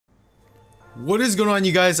What is going on,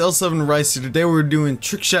 you guys? L7 Ricee. Today we're doing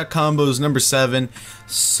Trickshot combos number 7.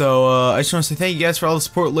 So I just want to say thank you guys for all the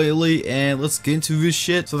support lately, and let's get into this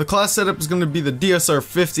shit. So the class setup is going to be the DSR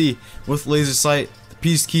 50 with laser sight, the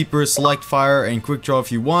Peacekeeper, select fire, and quick draw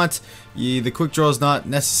if you want. The quick draw is not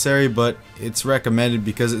necessary, but it's recommended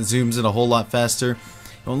because it zooms in a whole lot faster.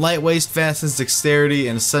 On light waste, fastness, dexterity,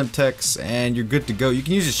 and a Semtex, and you're good to go. You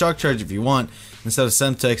can use a shock charge if you want instead of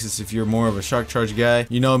Semtex if you're more of a shock charge guy.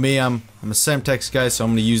 You know me, I'm a Semtex guy, so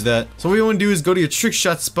I'm gonna use that. So what you want to do is go to your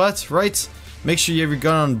Trickshot spot, right? Make sure you have your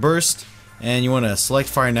gun on burst, and you want to select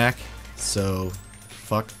fire knack. So,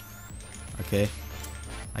 fuck. Okay,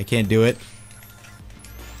 I can't do it.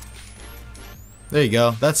 There you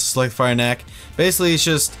go. That's a select fire knack. Basically, it's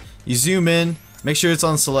just you zoom in, make sure it's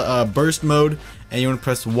on burst mode, and you want to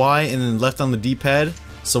press Y and then left on the D-pad.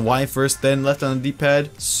 So Y first, then left on the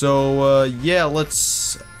D-pad. So yeah,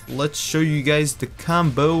 let's show you guys the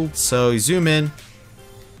combo. So you zoom in,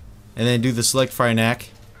 and then do the select fire knack.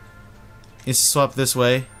 Instant swap this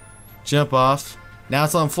way, jump off. Now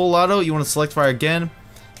it's on full auto. You want to select fire again,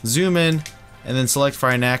 zoom in, and then select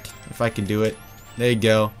fire knack. If I can do it, there you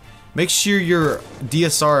go. Make sure your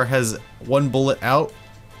DSR has one bullet out,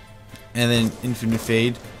 and then infinite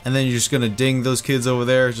fade, and then you're just gonna ding those kids over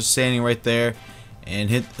there just standing right there and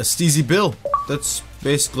hit a steezy bill. That's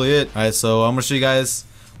basically it. Alright, so I'm gonna show you guys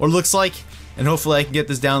what it looks like, and hopefully I can get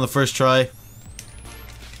this down the first try.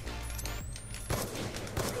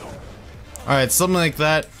 Alright, something like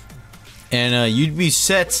that, and you'd be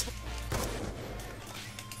set.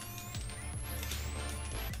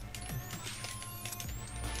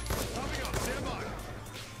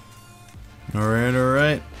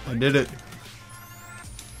 Alright, I did it.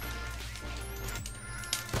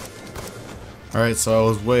 Alright, so I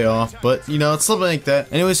was way off, but you know, it's something like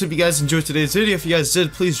that. Anyways, hope you guys enjoyed today's video. If you guys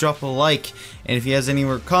did, please drop a like. And if you guys any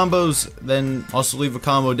more combos, then also leave a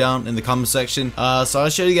combo down in the comment section. So I'll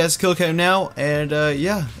show you guys Killcam now, and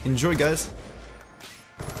yeah, enjoy, guys.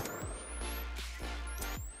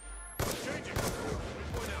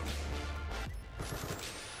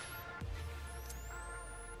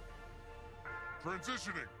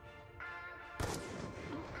 Transitioning.